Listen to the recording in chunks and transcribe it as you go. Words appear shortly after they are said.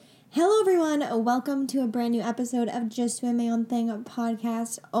Hello, everyone. Welcome to a brand new episode of Just Doing My Own Thing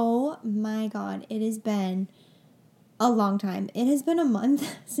podcast. Oh my God, it has been a long time. It has been a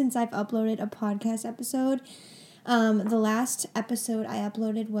month since I've uploaded a podcast episode. The last episode I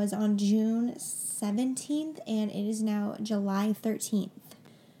uploaded was on June 17th, and it is now July 13th.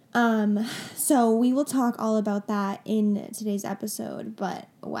 So we will talk all about that in today's episode, but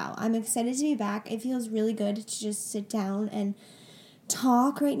wow, I'm excited to be back. It feels really good to just sit down and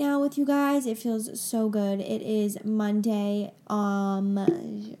talk right now with you guys. It feels so good. It is Monday,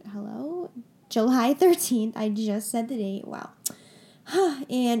 July 13th. I just said the date. Wow.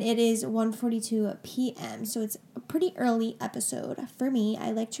 And it is 1:42 p.m. So it's a pretty early episode for me.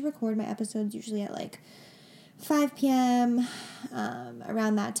 I like to record my episodes usually at like 5 p.m.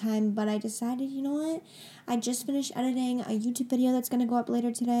 Around that time, but I decided, you know what? I just finished editing a YouTube video that's going to go up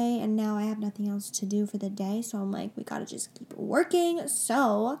later today, and now I have nothing else to do for the day, so I'm like, we got to just keep working.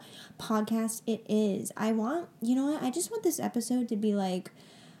 So, podcast it is. I just want this episode to be like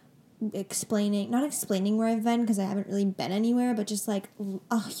not explaining where I've been, because I haven't really been anywhere, but just like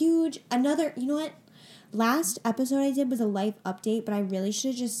last episode I did was a life update, but I really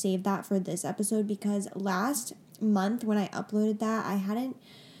should have just saved that for this episode, because last month when I uploaded that, I hadn't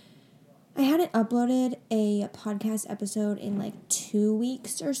uploaded a podcast episode in like 2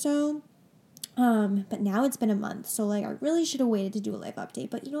 weeks or so. But now it's been a month, so like I really should have waited to do a life update.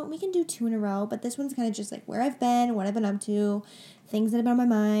 But you know what, we can do 2 in a row. But this one's kind of just like where I've been, what I've been up to, things that have been on my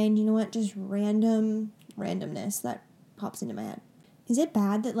mind. You know what, just randomness that pops into my head. Is it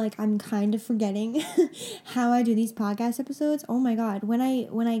bad that like I'm kind of forgetting how I do these podcast episodes? Oh my God, when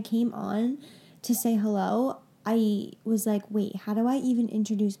I came on to say hello, I was like, wait, how do I even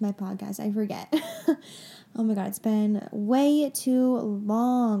introduce my podcast? I forget. Oh my God, it's been way too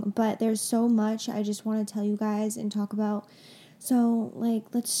long, but there's so much I just want to tell you guys and talk about. So, like,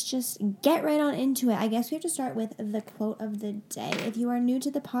 let's just get right on into it. I guess we have to start with the quote of the day. If you are new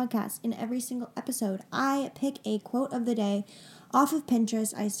to the podcast, in every single episode, I pick a quote of the day off of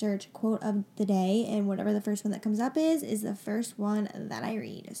Pinterest. I search quote of the day, and whatever the first one that comes up is the first one that I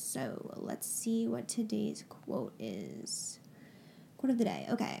read. So, let's see what today's quote is. Quote of the day.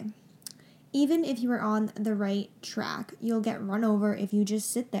 Okay. Even if you are on the right track, you'll get run over if you just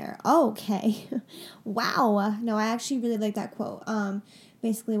sit there. Oh, okay. Wow. No, I actually really like that quote.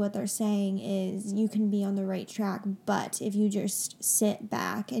 Basically what they're saying is you can be on the right track, but if you just sit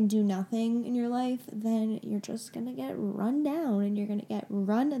back and do nothing in your life, then you're just going to get run down and you're going to get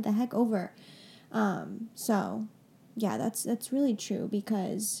run the heck over. So yeah, that's really true,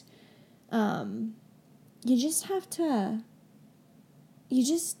 because you just have to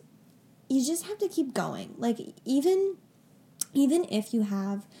keep going. Like, even if you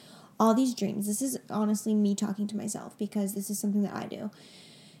have all these dreams, this is honestly me talking to myself, because this is something that I do.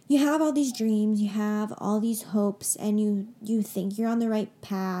 You have all these dreams, you have all these hopes, and you think you're on the right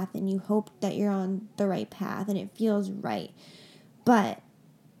path, and you hope that you're on the right path, and it feels right. But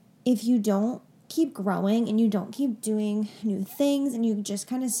if you don't keep growing and you don't keep doing new things and you just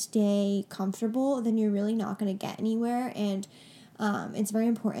kind of stay comfortable, then you're really not going to get anywhere. And it's very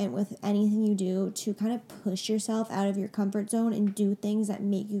important with anything you do to kind of push yourself out of your comfort zone and do things that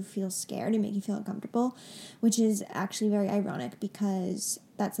make you feel scared and make you feel uncomfortable, which is actually very ironic, because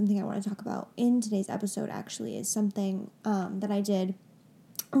that's something I want to talk about in today's episode. Actually, is something that I did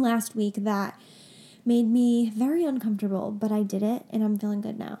last week that made me very uncomfortable, but I did it and I'm feeling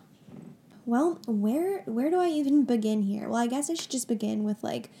good now. Well, where do I even begin here? Well, I guess I should just begin with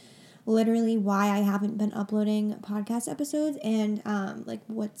like literally why I haven't been uploading podcast episodes, and like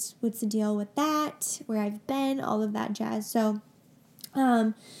what's the deal with that, where I've been, all of that jazz. So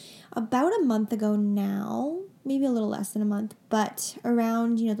about a month ago now, maybe a little less than a month, but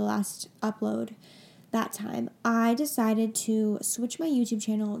around the last upload, that time, I decided to switch my YouTube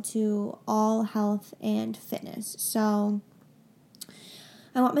channel to all health and fitness. So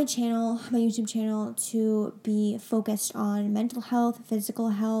I want my YouTube channel, to be focused on mental health,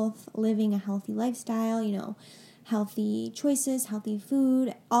 physical health, living a healthy lifestyle, healthy choices, healthy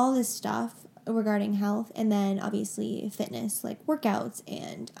food, all this stuff regarding health, and then obviously fitness, like workouts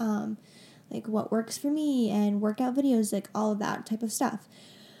and like what works for me, and workout videos, like all of that type of stuff.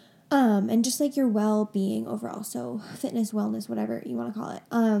 And just like your well-being overall, so fitness, wellness, whatever you want to call it.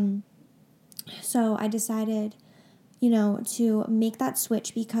 So I decided to make that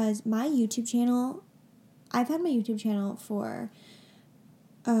switch, because my YouTube channel, I've had my YouTube channel for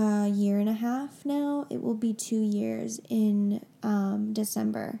a year and a half now. It will be 2 years in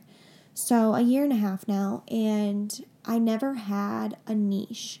December. So a year and a half now, and I never had a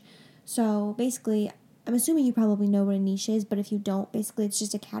niche. So basically, I'm assuming you probably know what a niche is, but if you don't, basically it's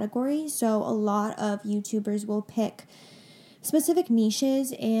just a category. So a lot of YouTubers will pick specific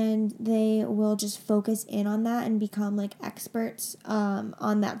niches and they will just focus in on that and become like experts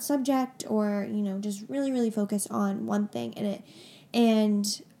on that subject, or just really really focus on one thing in it. And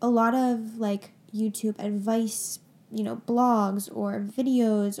a lot of like YouTube advice, blogs or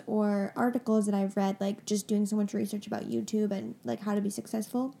videos or articles that I've read, like just doing so much research about YouTube and like how to be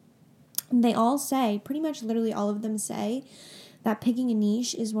successful, they all say, pretty much literally all of them say, that picking a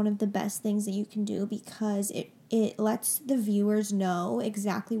niche is one of the best things that you can do, because it lets the viewers know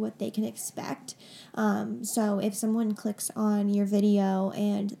exactly what they can expect. So if someone clicks on your video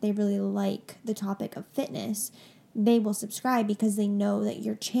and they really like the topic of fitness, they will subscribe because they know that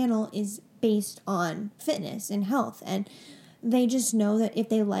your channel is based on fitness and health. And they just know that if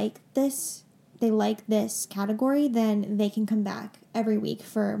they like this category, then they can come back every week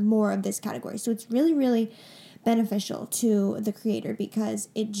for more of this category. So it's really, really beneficial to the creator, because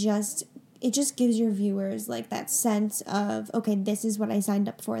it just gives your viewers like that sense of, okay, this is what I signed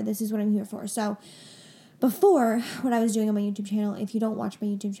up for, this is what I'm here for. So before, what I was doing on my YouTube channel, if you don't watch my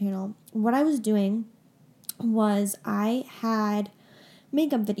YouTube channel, what I was doing was I had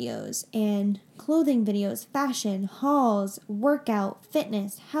makeup videos and clothing videos, fashion, hauls, workout,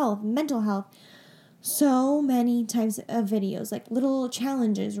 fitness, health, mental health, so many types of videos, like little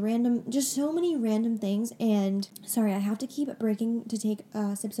challenges, random, just so many random things. And sorry, I have to keep breaking to take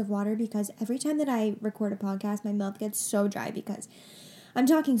sips of water, because every time that I record a podcast, my mouth gets so dry because I'm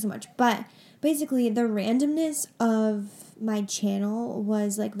talking so much. But basically, the randomness of my channel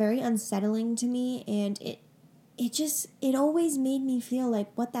was like very unsettling to me, and it always made me feel like,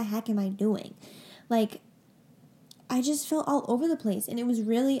 what the heck am I doing? Like, I just felt all over the place, and it was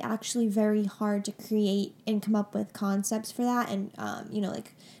really actually very hard to create and come up with concepts for that, and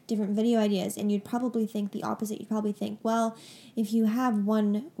like different video ideas. And you'd probably think the opposite. You'd probably think, well, if you have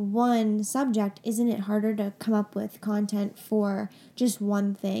one subject, isn't it harder to come up with content for just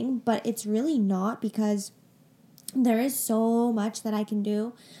one thing? But it's really not, because there is so much that I can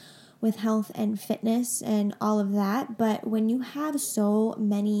do with health and fitness and all of that. But when you have so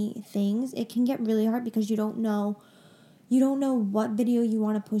many things, it can get really hard, because you don't know what video you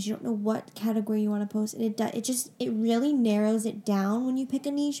want to post. You don't know what category you want to post. And it really narrows it down when you pick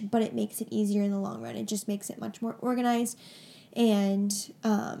a niche, but it makes it easier in the long run. It just makes it much more organized. And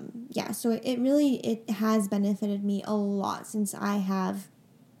so it has benefited me a lot since I have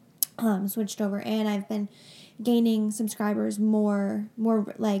switched over, and I've been gaining subscribers more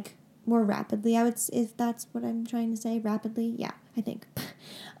rapidly. I would, if that's what I'm trying to say, rapidly. Yeah, I think.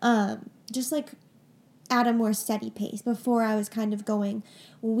 Just like at a more steady pace. Before, I was kind of going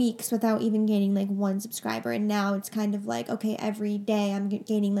weeks without even gaining like one subscriber, and now it's kind of like, okay, every day I'm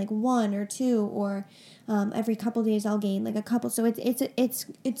gaining like one or two, or every couple days I'll gain like a couple. So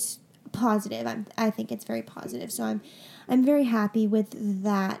it's positive. I think it's very positive. So I'm very happy with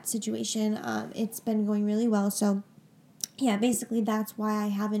that situation. It's been going really well. So yeah, basically that's why I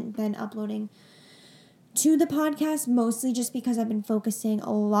haven't been uploading to the podcast, mostly just because I've been focusing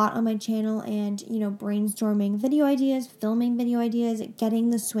a lot on my channel and, brainstorming video ideas, filming video ideas, getting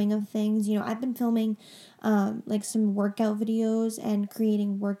the swing of things. I've been filming like some workout videos and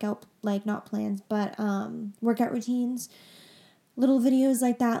creating workout, like not plans, but workout routines, little videos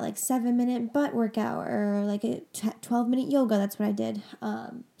like that, like 7-minute butt workout or like a 12-minute yoga. That's what I did.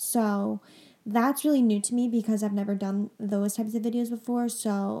 So that's really new to me, because I've never done those types of videos before.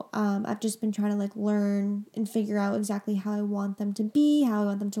 So I've just been trying to like learn and figure out exactly how I want them to be, how I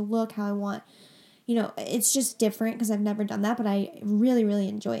want them to look, how I want, it's just different because I've never done that, but I really, really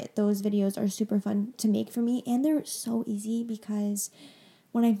enjoy it. Those videos are super fun to make for me, and they're so easy because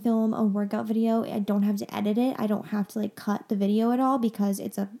when I film a workout video, I don't have to edit it. I don't have to like cut the video at all, because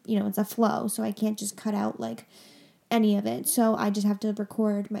it's a flow. So I can't just cut out like any of it. So I just have to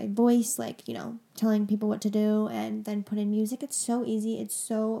record my voice, like, telling people what to do, and then put in music. It's so easy. It's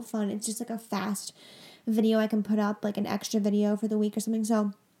so fun. It's just like a fast video I can put up, like an extra video for the week or something.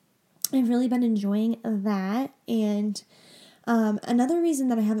 So I've really been enjoying that. And another reason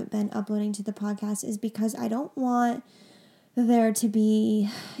that I haven't been uploading to the podcast is because I don't want there to be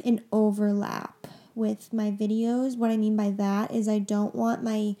an overlap with my videos. What I mean by that is I don't want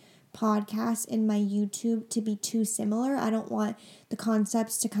my podcast and my YouTube to be too similar. I don't want the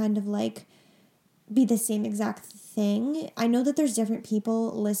concepts to kind of like be the same exact thing. I know that there's different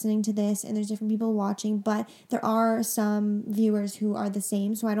people listening to this and there's different people watching, but there are some viewers who are the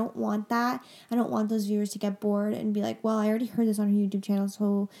same. So I don't want that. I don't want those viewers to get bored and be like, well, I already heard this on her YouTube channel.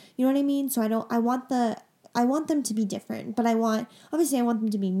 So you know what I mean? So I want the I want them to be different, but I want them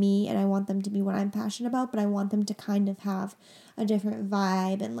to be me, and I want them to be what I'm passionate about, but I want them to kind of have a different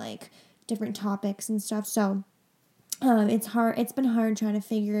vibe and like different topics and stuff. So it's been hard trying to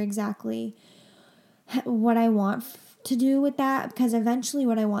figure exactly what I want to do with that, because eventually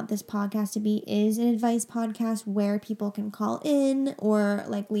what I want this podcast to be is an advice podcast where people can call in or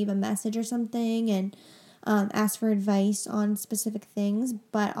like leave a message or something and ask for advice on specific things.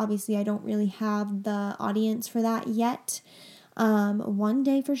 But obviously I don't really have the audience for that yet. One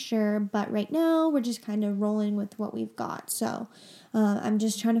day for sure, but right now we're just kind of rolling with what we've got. So I'm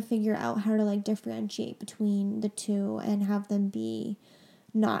just trying to figure out how to like differentiate between the two and have them be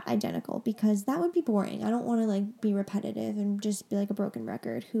not identical, because that would be boring. I don't want to like be repetitive and just be like a broken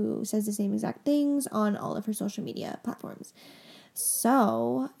record who says the same exact things on all of her social media platforms.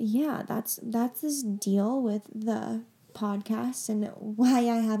 So yeah, that's this deal with the podcast and why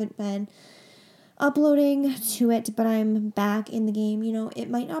I haven't been uploading to it, but I'm back in the game. You know, it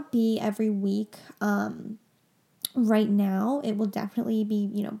might not be every week. Right now it will definitely be,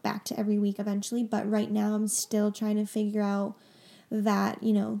 you know, back to every week eventually, but right now I'm still trying to figure out that,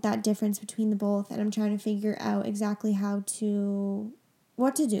 you know, that difference between the both, and I'm trying to figure out exactly what to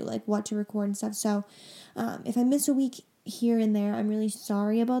do, like what to record and stuff. So if I miss a week here and there, I'm really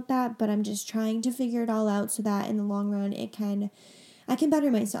sorry about that, but I'm just trying to figure it all out so that in the long run I can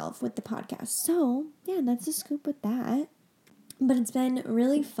better myself with the podcast. So yeah, that's the scoop with that. But it's been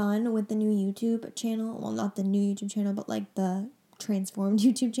really fun with the new YouTube channel. Well, not the new YouTube channel, but like the transformed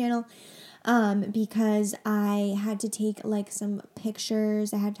YouTube channel. Because I had to take like some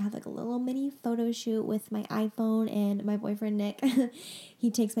pictures. I had to have like a little mini photo shoot with my iPhone, and my boyfriend Nick,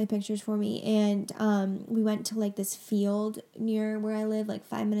 he takes my pictures for me. And we went to like this field near where I live, like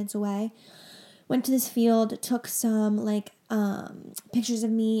 5 minutes away. Went to this field, took some like pictures of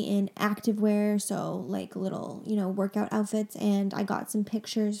me in activewear, so like little, you know, workout outfits, and I got some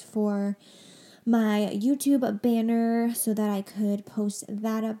pictures for my YouTube banner so that I could post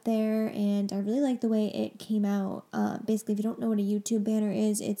that up there, and I really like the way it came out. Basically, if you don't know what a YouTube banner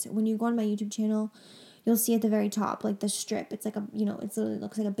is, it's when you go on my YouTube channel, you'll see at the very top, like the strip, it's like a, you know, it literally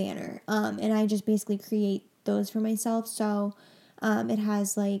looks like a banner, and I just basically create those for myself. So it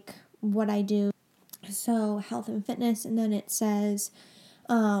has like what I do, so health and fitness, and then it says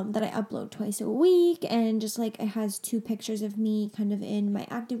that I upload twice a week, and just like it has 2 pictures of me kind of in my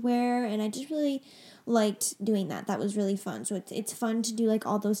activewear, and I just really liked doing that. That was really fun. So it's fun to do like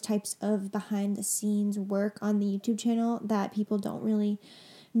all those types of behind the scenes work on the YouTube channel that people don't really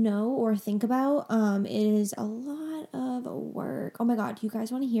know or think about. It is a lot of work. Oh my god, you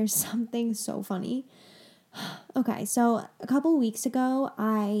guys want to hear something so funny? Okay, so a couple weeks ago,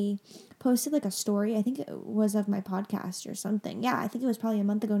 I posted like a story. I think it was of my podcast or something. Yeah, I think it was probably a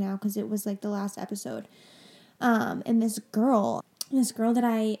month ago now, because it was like the last episode. And this girl that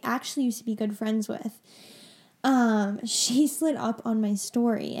I actually used to be good friends with, she slid up on my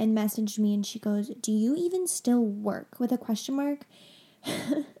story and messaged me, and she goes, "Do you even still work?" with a question mark.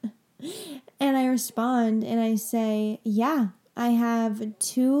 And I respond and I say, "Yeah, I have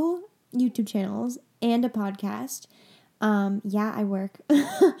 2 YouTube channels and a podcast. Yeah, I work."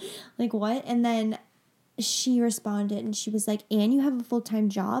 Like, what? And then she responded and she was like, "And you have a full-time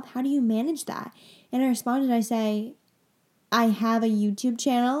job? How do you manage that?" And I responded, I say, "I have a YouTube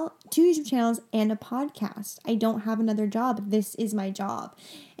channel, 2 YouTube channels, and a podcast. I don't have another job. This is my job."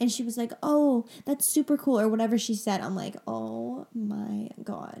 And she was like, "Oh, that's super cool," or whatever she said. I'm like, oh my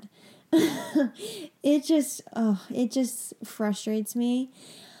god. It just frustrates me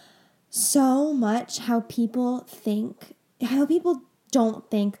so much how people don't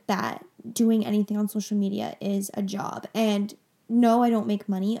think that doing anything on social media is a job. And no, I don't make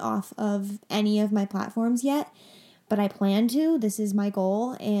money off of any of my platforms yet, but I plan to. This is my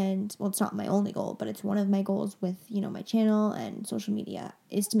goal, and well, it's not my only goal, but it's one of my goals with, you know, my channel and social media,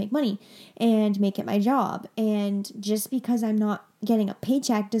 is to make money and make it my job. And just because I'm not getting a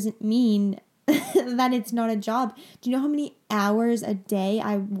paycheck doesn't mean that it's not a job. Do you know how many hours a day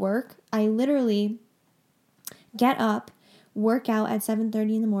I work? I literally get up, work out at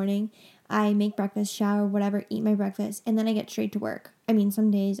 7:30 in the morning. I make breakfast, shower, whatever, eat my breakfast, and then I get straight to work. I mean,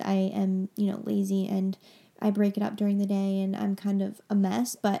 some days I am, you know, lazy and I break it up during the day and I'm kind of a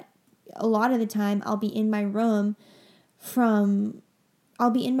mess, but a lot of the time I'll be in my room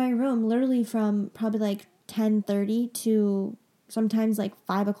literally from probably like 10:30 to sometimes like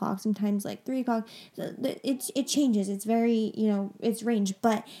 5 o'clock, sometimes like 3 o'clock. It changes. It's very, you know, it's range,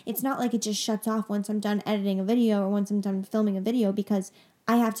 but it's not like it just shuts off once I'm done editing a video or once I'm done filming a video, because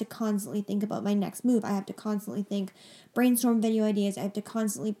I have to constantly think about my next move. I have to constantly brainstorm video ideas. I have to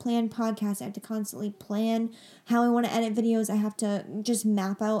constantly plan podcasts. I have to constantly plan how I want to edit videos. I have to just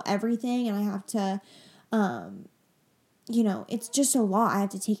map out everything, and I have to, it's just a lot. I have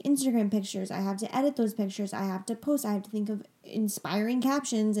to take Instagram pictures. I have to edit those pictures. I have to post. I have to think of inspiring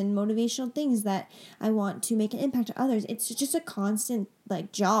captions and motivational things that I want to make an impact on others. It's just a constant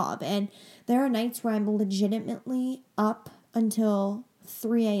job. And there are nights where I'm legitimately up until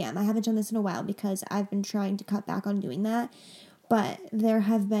 3 a.m. I haven't done this in a while because I've been trying to cut back on doing that. But there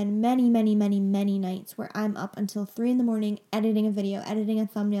have been many, many, many, many nights where I'm up until 3 in the morning editing a video, editing a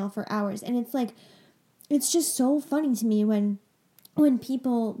thumbnail for hours. And it's just so funny to me when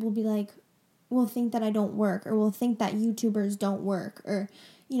people will be like, will think that I don't work, or will think that YouTubers don't work, or,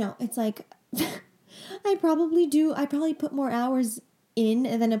 it's like, I probably do. I probably put more hours in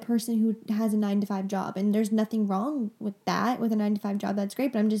than a person who has a 9-to-5 job. And there's nothing wrong with that, with a 9-to-5 job. That's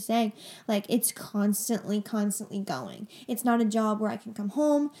great. But I'm just saying, it's constantly going. It's not a job where I can come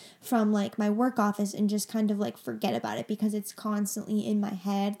home from my work office and just kind of forget about it, because it's constantly in my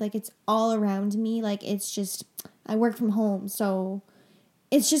head. It's all around me. It's just, I work from home. So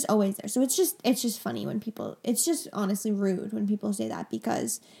it's just always there. So it's just funny when people, it's just honestly rude when people say that,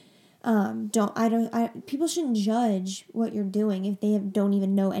 because people shouldn't judge what you're doing if they don't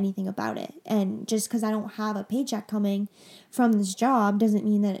even know anything about it. And just because I don't have a paycheck coming from this job doesn't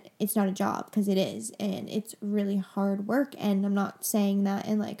mean that it's not a job, because it is, and it's really hard work. And I'm not saying that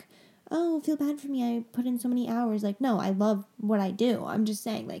and oh, feel bad for me, I put in so many hours. No, I love what I do. I'm just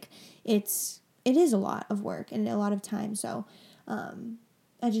saying it is a lot of work and a lot of time. So,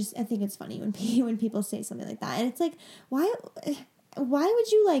 I think it's funny when people say something like that, and it's why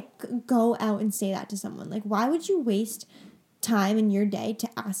would you go out and say that to someone? Why would you waste time in your day to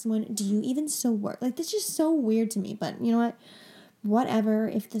ask someone, do you even still work? That's just so weird to me. But you know what? Whatever.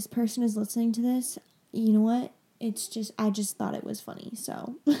 If this person is listening to this, you know what? I just thought it was funny.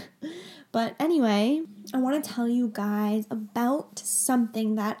 So, but anyway, I want to tell you guys about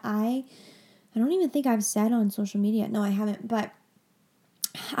something that I don't even think I've said on social media. No, I haven't. But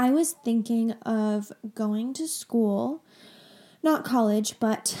I was thinking of going to school, not college,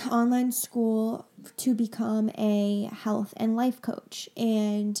 but online school, to become a health and life coach.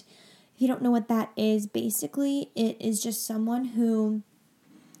 And if you don't know what that is, basically it is just someone who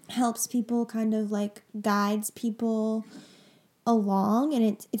helps people, kind of guides people along. And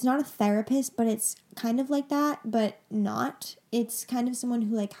it's not a therapist, but it's kind of like that, but not. It's kind of someone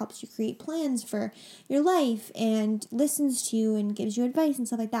who helps you create plans for your life and listens to you and gives you advice and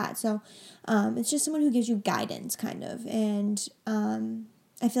stuff like that. So it's just someone who gives you guidance, kind of. And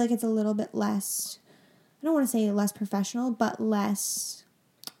I feel like it's a little bit less, I don't want to say less professional, but less,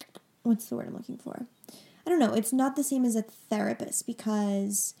 what's the word I'm looking for? I don't know. It's not the same as a therapist,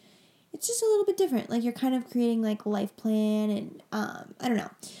 because it's just a little bit different. You're kind of creating life plan, and I don't know.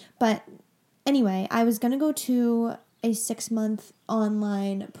 But anyway, I was going to go to a 6-month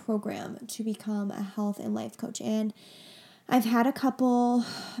online program to become a health and life coach. And I've had a couple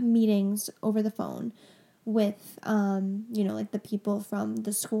meetings over the phone with, the people from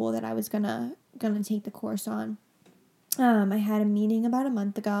the school that I was gonna take the course on. I had a meeting about a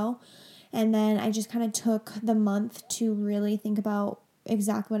month ago, and then I just kind of took the month to really think about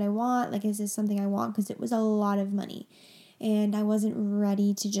exactly what I want. Is this something I want? Because it was a lot of money, and I wasn't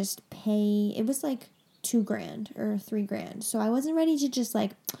ready to just pay. It was $2,000 or $3,000. So I wasn't ready to just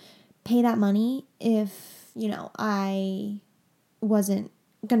pay that money if, I wasn't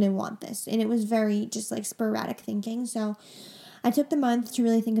going to want this. And it was very just sporadic thinking. So I took the month to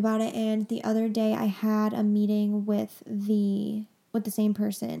really think about it. And the other day I had a meeting with the same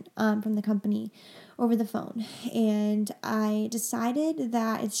person from the company over the phone. And I decided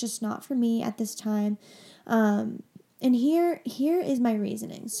that it's just not for me at this time. And here is my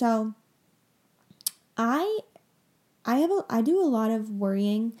reasoning. So I do a lot of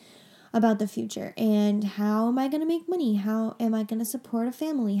worrying about the future, and how am I going to make money? How am I going to support a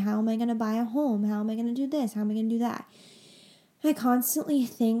family? How am I going to buy a home? How am I going to do this? How am I going to do that? I constantly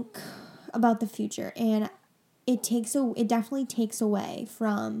think about the future, and it definitely takes away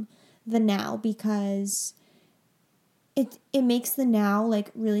from the now, because it makes the now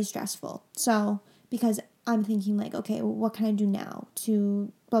really stressful. So because I'm thinking okay, well, what can I do now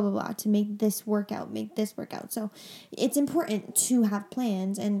to blah, blah, blah, to make this work out. So it's important to have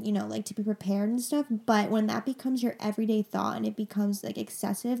plans and, to be prepared and stuff. But when that becomes your everyday thought and it becomes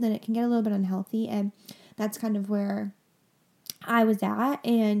excessive, then it can get a little bit unhealthy. And that's kind of where I was at.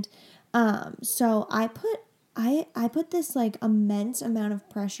 And so I put this immense amount of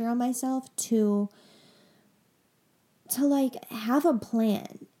pressure on myself to to like have a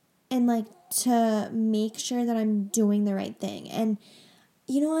plan and like to make sure that I'm doing the right thing. And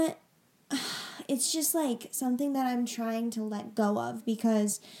you know what? It's just like something that I'm trying to let go of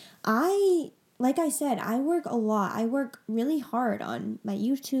because like I said, I work a lot. I work really hard on my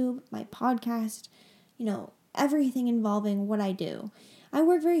YouTube, my podcast, everything involving what I do. I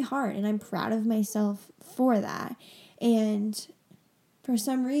work very hard and I'm proud of myself for that. And for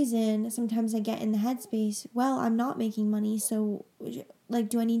some reason, sometimes I get in the headspace, well, I'm not making money, so like,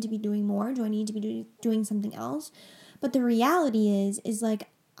 do I need to be doing more? Do I need to be doing something else? But the reality is like,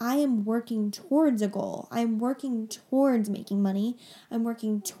 I am working towards a goal. I'm working towards making money. I'm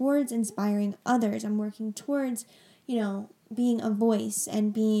working towards inspiring others. I'm working towards, being a voice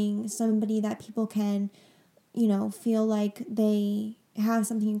and being somebody that people can, feel like they have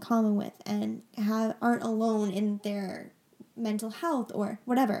something in common with and aren't alone in their mental health or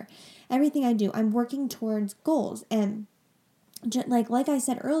whatever. Everything I do, I'm working towards goals. And like I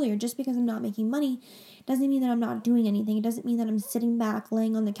said earlier, just because I'm not making money doesn't mean that I'm not doing anything. It doesn't mean that I'm sitting back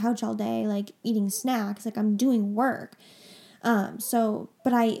laying on the couch all day like eating snacks. Like, I'm doing work.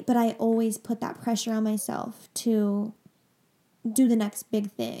 But I always put that pressure on myself to do the next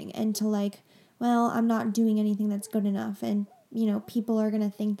big thing and to like, well, I'm not doing anything that's good enough, and people are going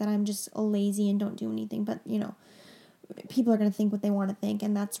to think that I'm just lazy and don't do anything, but people are going to think what they want to think,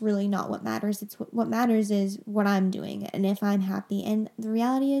 and that's really not what matters. It's what matters is what I'm doing and if I'm happy. And the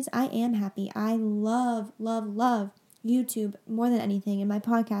reality is I am happy. I love YouTube more than anything, and my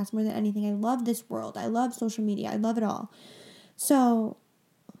podcast more than anything. I love this world. I love social media. I love it all. So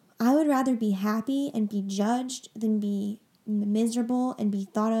I would rather be happy and be judged than be miserable and be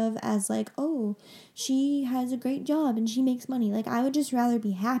thought of as like, oh, she has a great job and she makes money. Like, I would just rather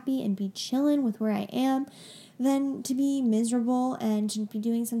be happy and be chilling with where I am than to be miserable and to be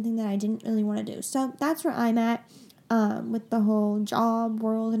doing something that I didn't really want to do. So that's where I'm at with the whole job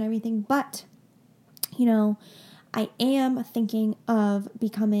world and everything. But I am thinking of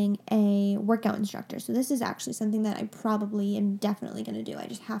becoming a workout instructor. So this is actually something that I probably am definitely going to do. I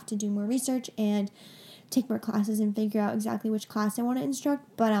just have to do more research and take more classes and figure out exactly which class I want to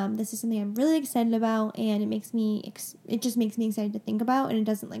instruct. But this is something I'm really excited about, and it just makes me excited to think about, and it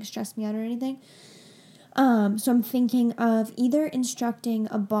doesn't like stress me out or anything. So I'm thinking of either instructing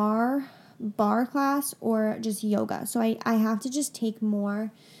a bar class or just yoga. So I have to just take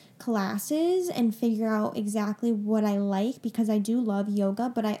more classes and figure out exactly what I like, because I do love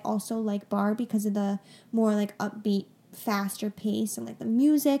yoga, but I also like bar because of the more like upbeat, faster pace and like the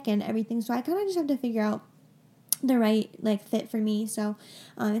music and everything. So I kind of just have to figure out the right like fit for me. So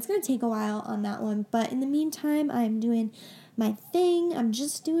it's gonna take a while on that one, but in the meantime, I'm doing my thing. I'm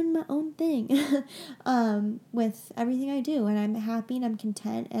just doing my own thing with everything I do, and I'm happy and I'm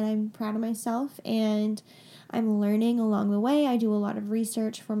content and I'm proud of myself, and I'm learning along the way. I do a lot of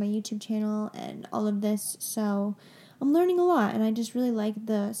research for my YouTube channel and all of this, so I'm learning a lot, and I just really like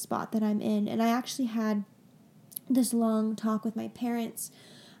the spot that I'm in. And I actually had this long talk with my parents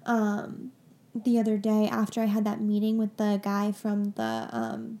the other day after I had that meeting with the guy from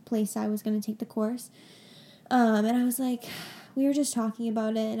the place I was going to take the course. And I was like, we were just talking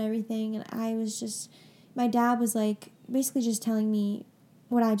about it and everything, and my dad was like basically just telling me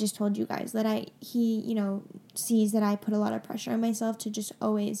what I just told you guys, that he sees that I put a lot of pressure on myself to just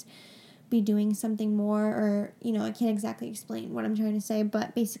always be doing something more, or I can't exactly explain what I'm trying to say,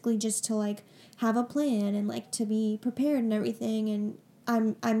 but basically just to like have a plan and like to be prepared and everything. And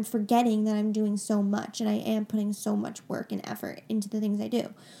I'm forgetting that I'm doing so much, and I am putting so much work and effort into the things I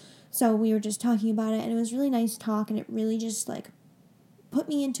do. So we were just talking about it, and it was really nice talk, and it really just like put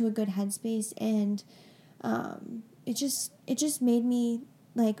me into a good headspace, and it just made me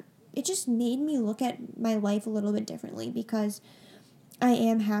look at my life a little bit differently, because I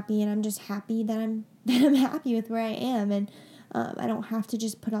am happy, and I'm just happy that I'm happy with where I am, and I don't have to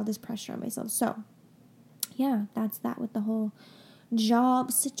just put all this pressure on myself. So yeah, that's that with the whole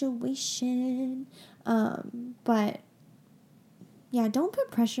job situation. But yeah, don't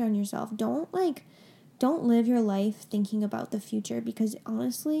put pressure on yourself. Don't live your life thinking about the future, because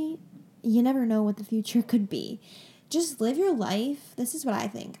honestly, you never know what the future could be. Just live your life. This is what I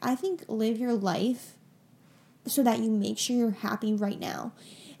think. I think live your life so that you make sure you're happy right now.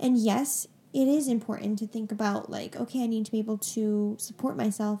 And yes, it is important to think about like, okay, I need to be able to support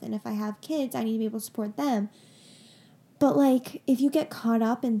myself, and if I have kids, I need to be able to support them. But like, if you get caught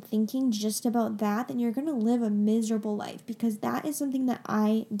up in thinking just about that, then you're going to live a miserable life, because that is something that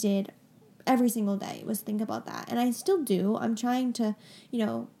I did every single day, was think about that. And I still do. I'm trying to,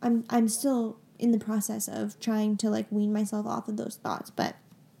 I'm still in the process of trying to like wean myself off of those thoughts. But,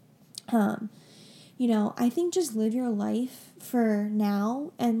 I think just live your life for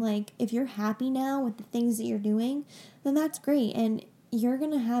now. And like, if you're happy now with the things that you're doing, then that's great. And you're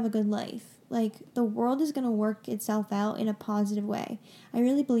going to have a good life. Like, the world is going to work itself out in a positive way. I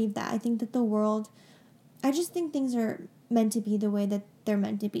really believe that. I just think things are meant to be the way that they're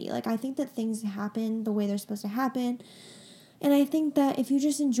meant to be. Like, I think that things happen the way they're supposed to happen. And I think that if you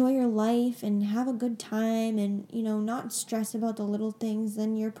just enjoy your life and have a good time and, not stress about the little things,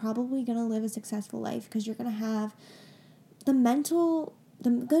 then you're probably going to live a successful life, because you're going to have a good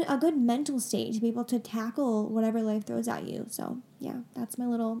mental state to be able to tackle whatever life throws at you. So, yeah, that's my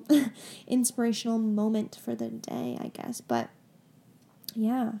little inspirational moment for the day, I guess. But,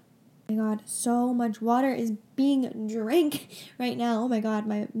 yeah. Oh my God, so much water is being drank right now. Oh my God,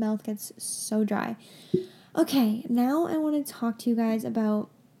 my mouth gets so dry. Okay, now I want to talk to you guys about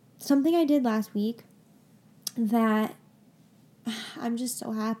something I did last week that I'm just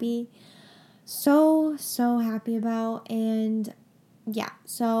so happy. So happy about. And yeah,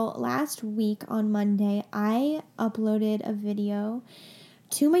 so last week on Monday, I uploaded a video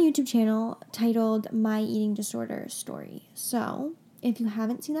to my YouTube channel titled My Eating Disorder Story. So if you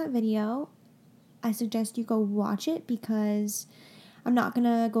haven't seen that video, I suggest you go watch it, because I'm not going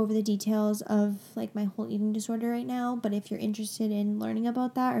to go over the details of like my whole eating disorder right now, but if you're interested in learning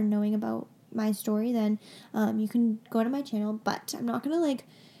about that or knowing about my story, then you can go to my channel. But I'm not going to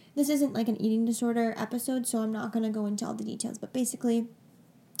this isn't like an eating disorder episode, so I'm not going to go into all the details. But basically,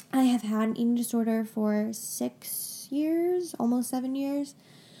 I have had an eating disorder for 6 years, almost 7 years.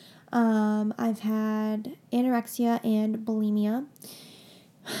 I've had anorexia and bulimia,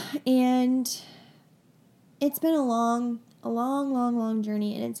 and it's been a long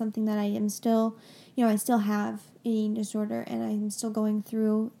journey, and it's something that I am still, I still have an eating disorder, and I'm still going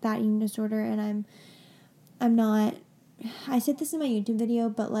through that eating disorder, and I'm not, I said this in my YouTube video,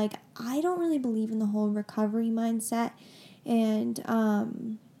 but like, I don't really believe in the whole recovery mindset, and,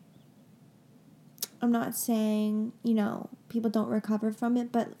 I'm not saying, people don't recover from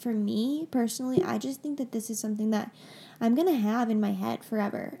it, but for me, personally, I just think that this is something that I'm going to have in my head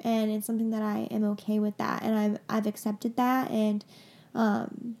forever, and it's something that I am okay with that, and I've accepted that, and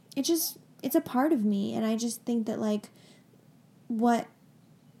it's a part of me, and I just think that, like,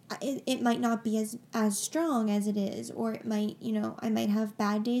 it might not be as strong as it is, or it might, I might have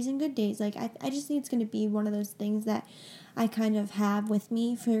bad days and good days, like, I just think it's going to be one of those things that I kind of have with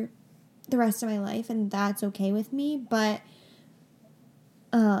me for the rest of my life, and that's okay with me, but,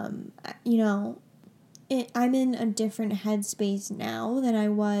 I'm in a different headspace now than I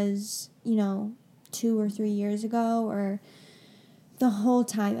was, 2 or 3 years ago, or the whole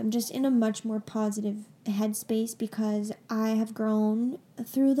time. I'm just in a much more positive headspace, because I have grown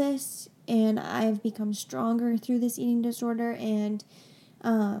through this, and I've become stronger through this eating disorder, and,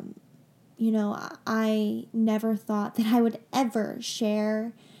 I never thought that I would ever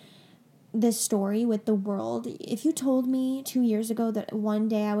share this story with the world. If you told me 2 years ago that one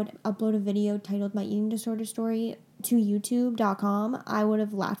day I would upload a video titled My Eating Disorder Story to youtube.com, I would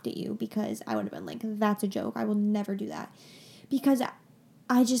have laughed at you, because I would have been like, that's a joke. I will never do that. Because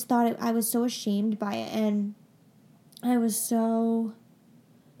I just thought I was so ashamed by it, and I was so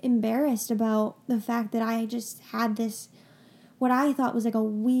embarrassed about the fact that I just had this, what I thought was like a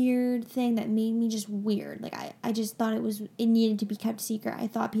weird thing that made me just weird. Like, I just thought it needed to be kept secret. I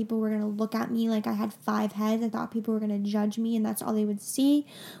thought people were going to look at me like I had 5 heads. I thought people were going to judge me, and that's all they would see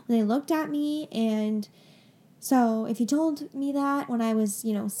when they looked at me. And so if you told me that when I was,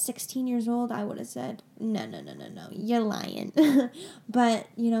 16 years old, I would have said, no, you're lying. But,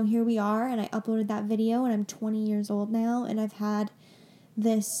 here we are, and I uploaded that video, and I'm 20 years old now, and I've had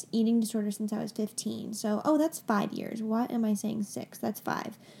this eating disorder since I was 15. So, that's 5 years. What am I saying? 6. That's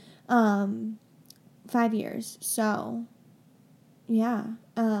 5. 5 years. So, yeah.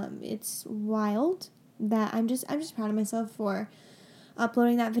 It's wild that I'm just proud of myself for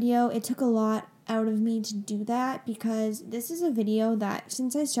uploading that video. It took a lot out of me to do that, because this is a video that,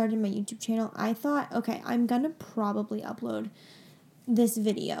 since I started my YouTube channel, I thought, okay, I'm gonna probably upload this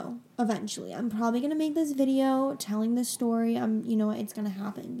video eventually. I'm probably going to make this video telling this story. It's going to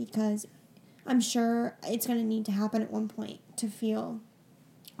happen, because I'm sure it's going to need to happen at one point to feel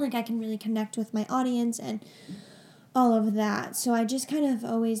like I can really connect with my audience and all of that. So I just kind of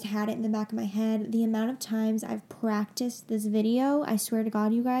always had it in the back of my head. The amount of times I've practiced this video, I swear to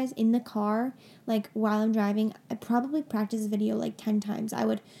God, you guys, in the car, like while I'm driving, I probably practiced this video like 10 times. I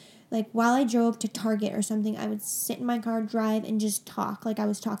would, like, while I drove to Target or something, I would sit in my car, drive, and just talk like I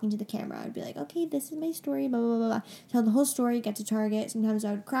was talking to the camera. I would be like, okay, this is my story, blah, blah, blah, blah. Tell the whole story, get to Target. Sometimes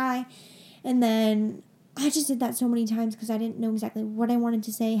I would cry. And then I just did that so many times because I didn't know exactly what I wanted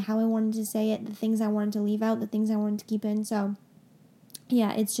to say, how I wanted to say it, the things I wanted to leave out, the things I wanted to keep in. So,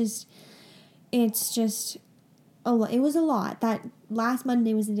 yeah, it's just a lot. It was a lot. That last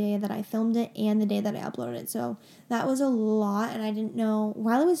Monday was the day that I filmed it and the day that I uploaded it. So that was a lot, and I didn't know,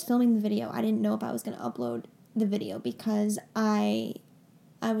 while I was filming the video, I didn't know if I was going to upload the video because I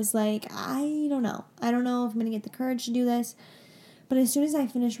was like, I don't know. I don't know if I'm going to get the courage to do this. But as soon as I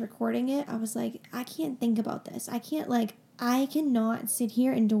finished recording it, I was like, I can't think about this. I cannot sit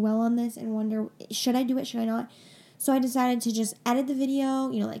here and dwell on this and wonder, should I do it? Should I not? So I decided to just edit the video,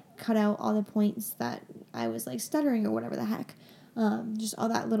 cut out all the points that I was, stuttering or whatever the heck. Just all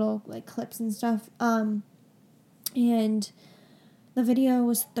that little, clips and stuff. And the video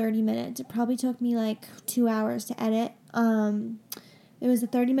was 30 minutes. It probably took me, 2 hours to edit. It was a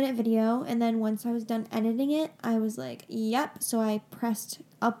 30-minute video, and then once I was done editing it, I was like, yep. So I pressed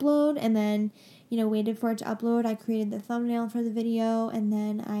upload, and then, waited for it to upload. I created the thumbnail for the video, and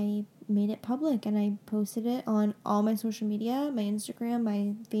then I made it public, and I posted it on all my social media, my Instagram,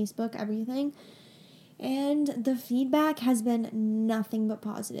 my Facebook, everything. And the feedback has been nothing but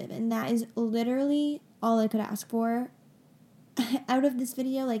positive, and that is literally all I could ask for out of this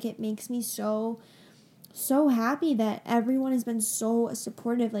video. It makes me so happy that everyone has been so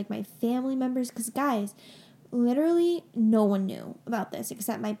supportive, my family members, because guys, literally no one knew about this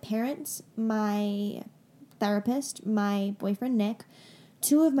except my parents, my therapist, my boyfriend Nick,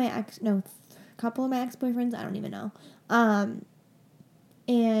 couple of my ex-boyfriends, I don't even know,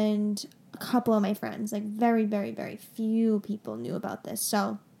 and a couple of my friends. Very, very, very few people knew about this,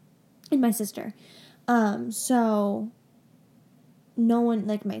 so, and my sister, so no one,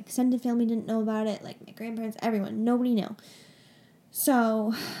 my extended family didn't know about it, my grandparents, everyone, nobody knew.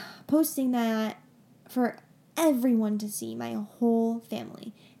 So, posting that for everyone to see, my whole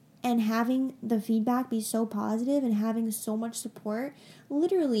family, and having the feedback be so positive and having so much support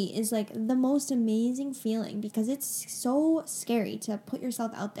literally is, the most amazing feeling, because it's so scary to put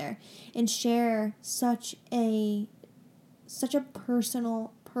yourself out there and share such a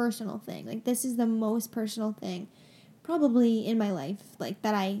personal thing. This is the most personal thing probably in my life,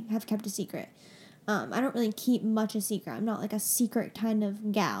 that I have kept a secret. I don't really keep much a secret. I'm not, a secret kind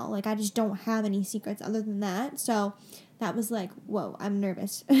of gal. I just don't have any secrets other than that. So, that was whoa, I'm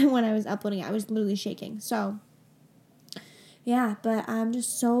nervous when I was uploading it. I was literally shaking. So, yeah, but I'm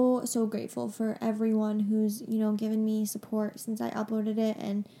just so, so grateful for everyone who's, given me support since I uploaded it.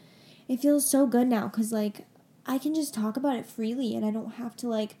 And it feels so good now because, I can just talk about it freely and I don't have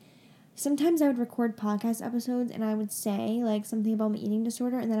to, sometimes I would record podcast episodes and I would say, something about my eating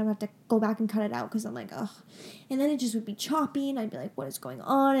disorder, and then I would have to go back and cut it out because I'm like, ugh. And then it just would be choppy, and I'd be like, what is going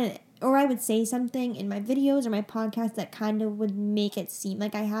on? Or I would say something in my videos or my podcast that kind of would make it seem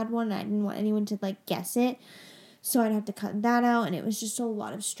like I had one, and I didn't want anyone to, guess it. So I'd have to cut that out, and it was just a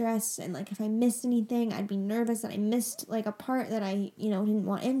lot of stress. And, if I missed anything, I'd be nervous that I missed, a part that I, didn't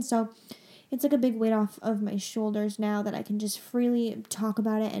want in. So it's, a big weight off of my shoulders now that I can just freely talk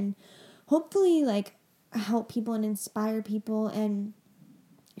about it and hopefully, help people and inspire people and,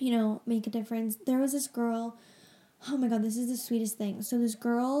 make a difference. There was this girl, oh my God, this is the sweetest thing. So this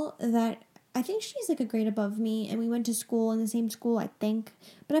girl that, I think she's, a grade above me, and we went to school in the same school, I think.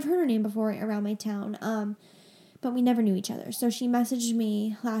 But I've heard her name before around my town, but we never knew each other. So she messaged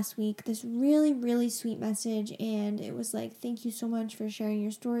me last week, this really, really sweet message, and it was thank you so much for sharing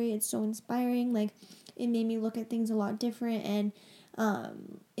your story. It's so inspiring. It made me look at things a lot different, and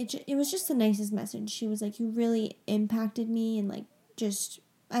it was just the nicest message. She was you really impacted me, and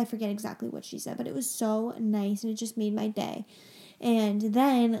I forget exactly what she said, but it was so nice, and it just made my day. And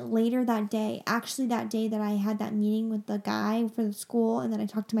then later that day, actually that day that I had that meeting with the guy for the school, and then I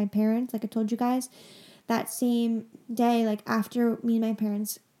talked to my parents, I told you guys, that same day, after me and my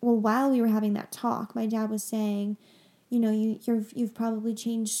parents, while we were having that talk, my dad was saying, you've probably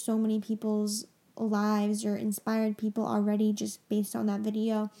changed so many people's lives or inspired people already just based on that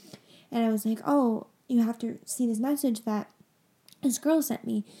video. And I was like, oh, you have to see this message that this girl sent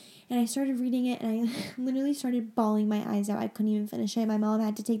me. And I started reading it, and I literally started bawling my eyes out. I couldn't even finish it. My mom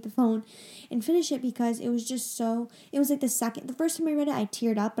had to take the phone and finish it because it was just so, it was the first time I read it, I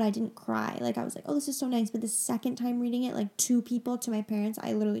teared up, but I didn't cry. I was like, oh, this is so nice. But the second time reading it, to people, to my parents,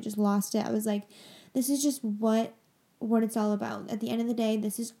 I literally just lost it. I was like, this is just what it's all about. At the end of the day,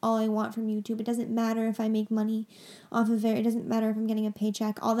 this is all I want from YouTube. It doesn't matter if I make money off of it. It doesn't matter if I'm getting a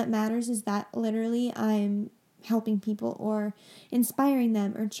paycheck. All that matters is that literally I'm helping people or inspiring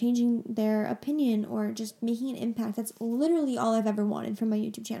them or changing their opinion or just making an impact. That's literally all I've ever wanted from my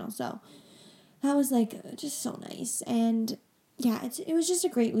YouTube channel. So that was just so nice. And yeah, it was just a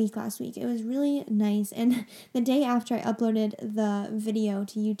great week last week. It was really nice. And the day after I uploaded the video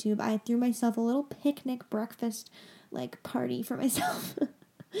to YouTube, I threw myself a little picnic breakfast like party for myself.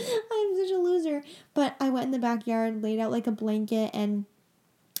 I'm such a loser. But I went in the backyard, laid out like a blanket, and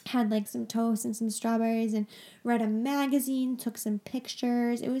had like some toast and some strawberries and read a magazine, took some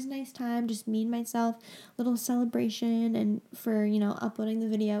pictures. It was a nice time, just me and myself, little celebration, and for, uploading the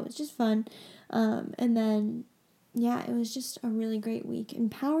video. It was just fun. And then, yeah, it was just a really great week,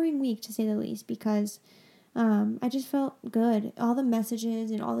 empowering week to say the least, because I just felt good. All the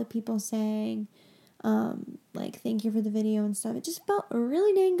messages and all the people saying, like, thank you for the video and stuff, it just felt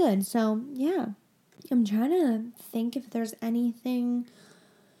really dang good. So, yeah, I'm trying to think if there's anything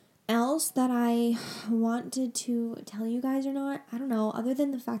else that I wanted to tell you guys or not. I don't know, other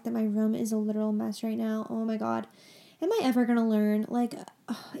than the fact that my room is a literal mess right now. Oh my god. Am I ever gonna learn? Like,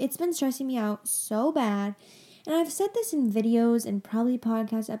 it's been stressing me out so bad. And I've said this in videos and probably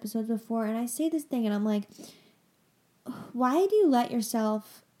podcast episodes before, and I say this thing and I'm like, why do you let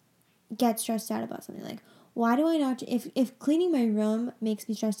yourself get stressed out about something? Like, why do I not, if cleaning my room makes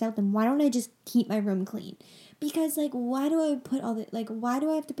me stressed out, then why don't I just keep my room clean? Because, like, why do I why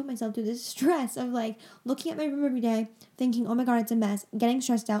do I have to put myself through this stress of, like, looking at my room every day, thinking, oh my god, it's a mess, getting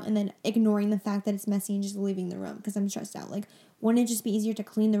stressed out, and then ignoring the fact that it's messy and just leaving the room because I'm stressed out? Like, wouldn't it just be easier to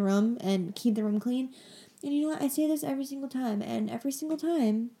clean the room and keep the room clean? And you know what? I say this every single time, and every single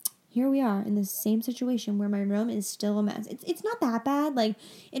time, here we are in the same situation where my room is still a mess. It's not that bad. Like,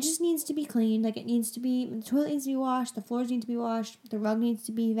 it just needs to be cleaned. Like, the toilet needs to be washed, the floors need to be washed, the rug needs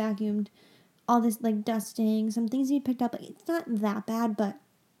to be vacuumed, all this, like, dusting, some things need to be picked up. Like, it's not that bad, but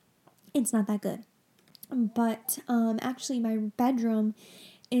it's not that good. But, actually, my bedroom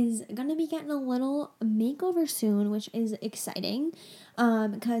is gonna be getting a little makeover soon, which is exciting,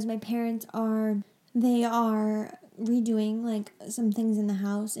 because my parents they are redoing, like, some things in the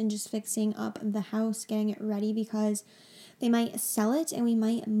house and just fixing up the house, getting it ready, because they might sell it and we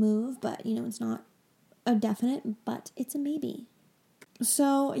might move, but, it's not a definite, but it's a maybe.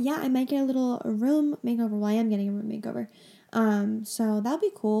 So, yeah, I might get a little room makeover. Well, I am getting a room makeover. So that'll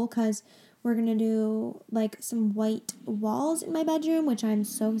be cool, because we're going to do, like, some white walls in my bedroom, which I'm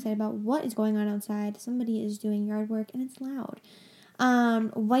so excited about. What is going on outside? Somebody is doing yard work, and it's loud.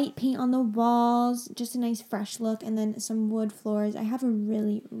 White paint on the walls, just a nice fresh look, and then some wood floors. I have a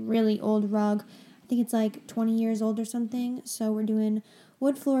really, really old rug. I think it's like 20 years old or something. So we're doing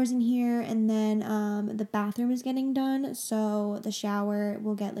wood floors in here, and then the bathroom is getting done. So the shower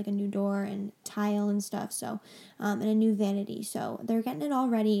will get like a new door and tile and stuff. So and a new vanity. So they're getting it all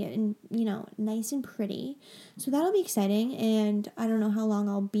ready and nice and pretty. So that'll be exciting. And I don't know how long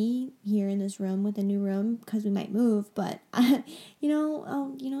I'll be here in this room with a new room, because we might move. But you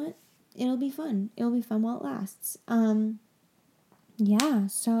know what? It'll be fun. It'll be fun while it lasts. Yeah.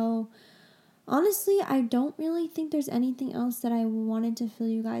 So honestly, I don't really think there's anything else that I wanted to fill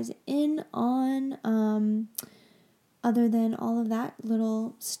you guys in on, other than all of that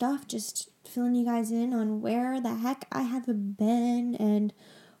little stuff, just filling you guys in on where the heck I have been and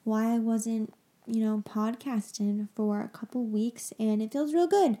why I wasn't, podcasting for a couple weeks, and it feels real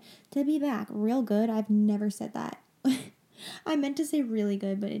good to be back. Real good. I've never said that. I meant to say really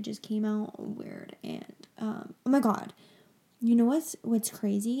good, but it just came out weird, and, oh my god. You know what's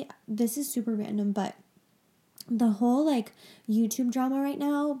crazy? This is super random, but the whole, like, YouTube drama right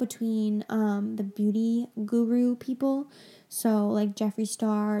now between the beauty guru people, so like Jeffree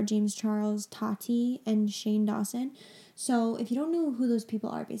Star, James Charles, Tati, and Shane Dawson. So if you don't know who those people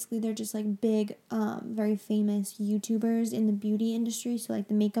are, basically they're just like big, very famous YouTubers in the beauty industry, so like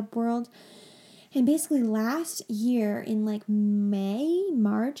the makeup world. And basically last year in like May,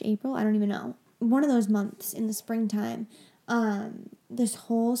 March, April, I don't even know, one of those months in the springtime, this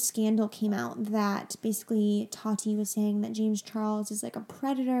whole scandal came out that basically Tati was saying that James Charles is like a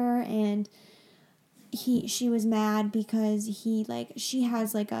predator, and she was mad because she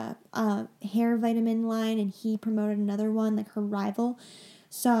has like a hair vitamin line, and he promoted another one, like her rival.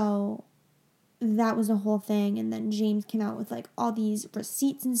 So that was the whole thing, and then James came out with like all these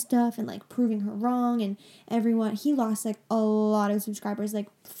receipts and stuff and like proving her wrong, and he lost like a lot of subscribers, like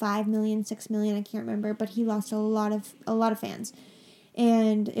 5 million, 6 million, I can't remember, but he lost a lot of fans.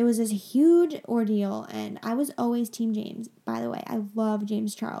 And it was this huge ordeal, and I was always Team James, by the way. I love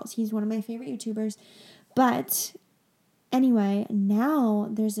James Charles. He's one of my favorite YouTubers. But anyway, now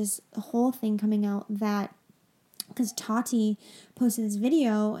there's this whole thing coming out that, because Tati posted this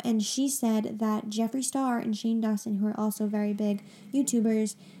video, and she said that Jeffree Star and Shane Dawson, who are also very big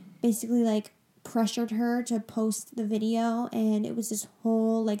YouTubers, basically like pressured her to post the video, and it was this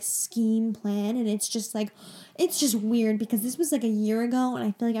whole like scheme plan, and it's just weird because this was like a year ago, and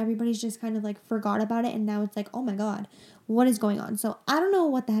I feel like everybody's just kind of like forgot about it, and now it's like, oh my god, what is going on? So I don't know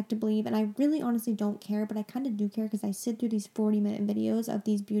what the heck to believe, and I really honestly don't care, but I kind of do care because I sit through these 40-minute videos of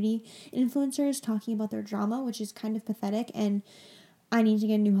these beauty influencers talking about their drama, which is kind of pathetic, and I need to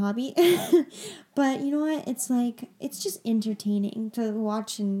get a new hobby. But you know what? It's like, it's just entertaining to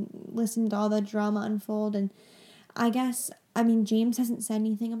watch and listen to all the drama unfold. And James hasn't said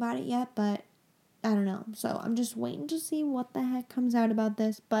anything about it yet, but I don't know. So I'm just waiting to see what the heck comes out about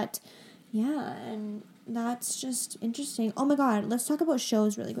this. But yeah, and that's just interesting. Oh my god, let's talk about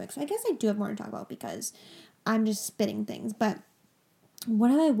shows really quick. So I guess I do have more to talk about because I'm just spitting things. But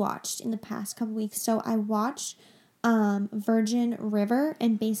what have I watched in the past couple weeks? So I watched Virgin River,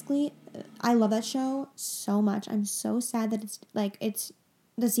 and basically I love that show so much. I'm so sad that it's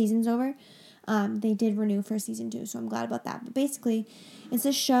the season's over. They did renew for season 2, so I'm glad about that. But basically, it's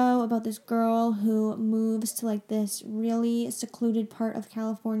a show about this girl who moves to like this really secluded part of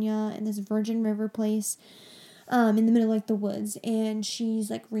California in this Virgin River place, in the middle of like the woods, and she's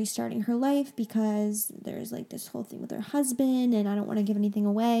like restarting her life because there's like this whole thing with her husband, and I don't want to give anything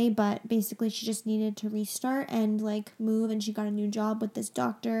away, but basically she just needed to restart and like move, and she got a new job with this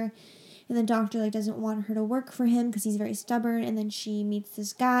doctor, and the doctor like doesn't want her to work for him because he's very stubborn, and then she meets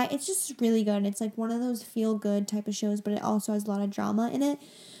this guy. It's just really good. It's like one of those feel good type of shows, but it also has a lot of drama in it.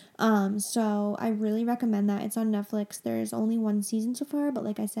 So I really recommend that. It's on Netflix. There's only 1 season so far, but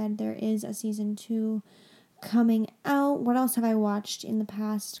like I said, there is a season 2 coming out. What else have I watched in the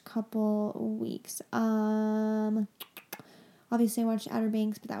past couple weeks? Obviously I watched Outer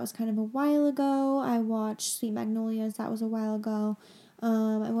Banks, but that was kind of a while ago. I watched Sweet Magnolias, that was a while ago.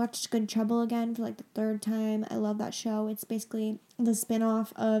 I watched Good Trouble again for like the 3rd time. I love that show. It's basically the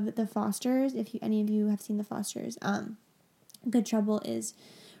spin-off of The Fosters, if any of you have seen The Fosters. Good Trouble is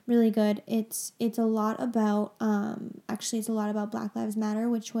really good. It's a lot about it's a lot about Black Lives Matter,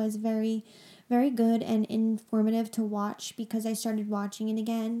 which was very, very good and informative to watch because I started watching it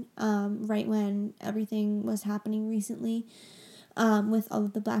again right when everything was happening recently with all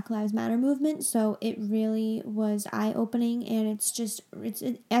of the Black Lives Matter movement. So it really was eye-opening, and it's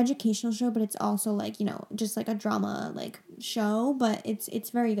an educational show, but it's also like, just like a drama like show, but it's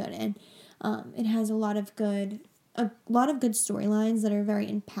very good, and it has a lot of good storylines that are very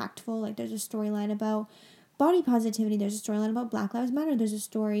impactful. Like there's a storyline about body positivity, there's a storyline about Black Lives Matter, there's a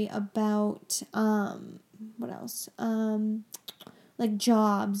story about what else? Like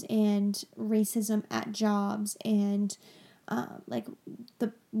jobs and racism at jobs, and like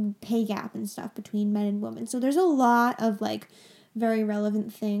the pay gap and stuff between men and women. So there's a lot of like very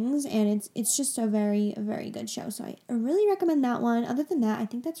relevant things, and it's just a very, very good show. So I really recommend that one. Other than that, I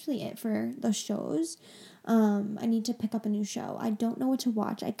think that's really it for the shows. I need to pick up a new show. I don't know what to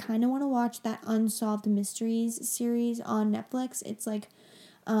watch. I kind of want to watch that Unsolved Mysteries series on Netflix. It's like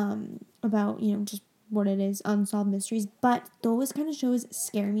about, just what it is, unsolved mysteries. But those kind of shows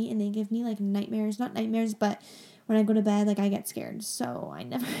scare me, and they give me like nightmares. Not nightmares, but when I go to bed, like I get scared. So I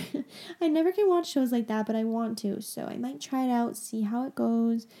never I never can watch shows like that, but I want to. So I might try it out, see how it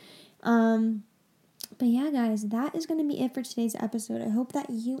goes. But yeah, guys, that is going to be it for today's episode. I hope that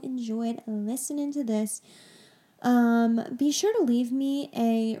you enjoyed listening to this. Be sure to leave me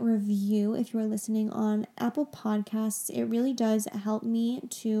a review if you are listening on Apple Podcasts. It really does help me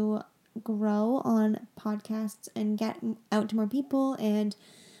to grow on podcasts and get out to more people, and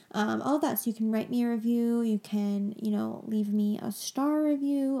all of that. So you can write me a review, you can, leave me a star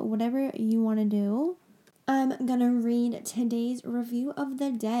review, whatever you want to do. I'm gonna read today's review of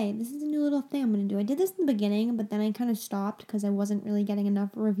the day. This is a new little thing I'm gonna do. I did this in the beginning, but then I kind of stopped because I wasn't really getting enough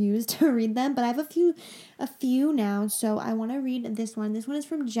reviews to read them. But I have a few now, so I want to read this one. This one is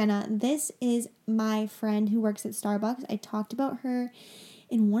from Jenna. This is my friend who works at Starbucks. I talked about her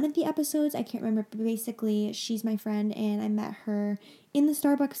in one of the episodes. I can't remember, but basically she's my friend, and I met her in the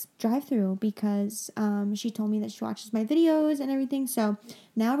Starbucks drive-thru because she told me that she watches my videos and everything. So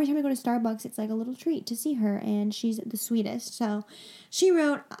now every time I go to Starbucks, it's like a little treat to see her, and she's the sweetest. So she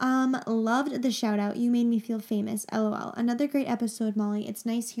wrote, loved the shout out. You made me feel famous. LOL. Another great episode, Molly. It's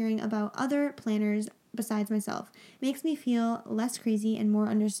nice hearing about other planners besides myself. Makes me feel less crazy and more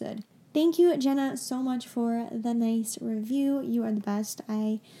understood. Thank you, Jenna, so much for the nice review. You are the best.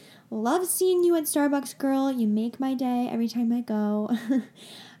 I love seeing you at Starbucks, girl. You make my day every time I go.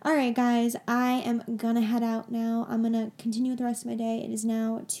 All right, guys, I am gonna head out now. I'm gonna continue with the rest of my day. It is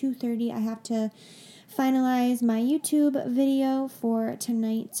now 2:30. I have to finalize my YouTube video for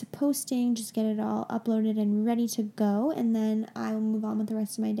tonight's posting, just get it all uploaded and ready to go, and then I will move on with the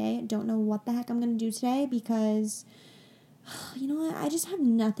rest of my day. I don't know what the heck I'm gonna do today because you know what? I just have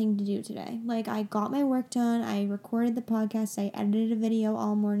nothing to do today. Like, I got my work done. I recorded the podcast. I edited a video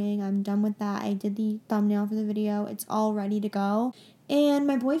all morning. I'm done with that. I did the thumbnail for the video. It's all ready to go. And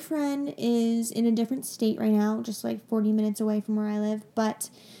my boyfriend is in a different state right now, just like 40 minutes away from where I live.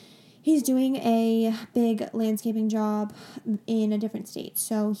 But he's doing a big landscaping job in a different state.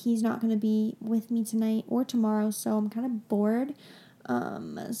 So he's not going to be with me tonight or tomorrow. So I'm kind of bored.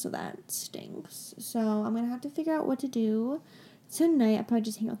 So that stinks. So I'm gonna have to figure out what to do tonight. I'll probably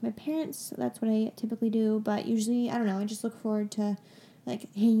just hang out with my parents. So that's what I typically do. But usually, I don't know, I just look forward to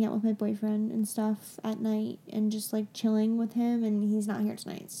like hanging out with my boyfriend and stuff at night and just like chilling with him, and he's not here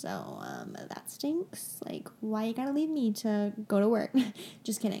tonight. So that stinks. Like, why you gotta leave me to go to work?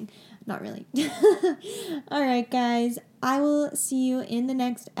 Just kidding. Not really. Alright, guys. I will see you in the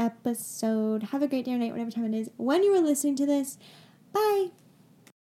next episode. Have a great day or night, whatever time it is, when you are listening to this. Bye!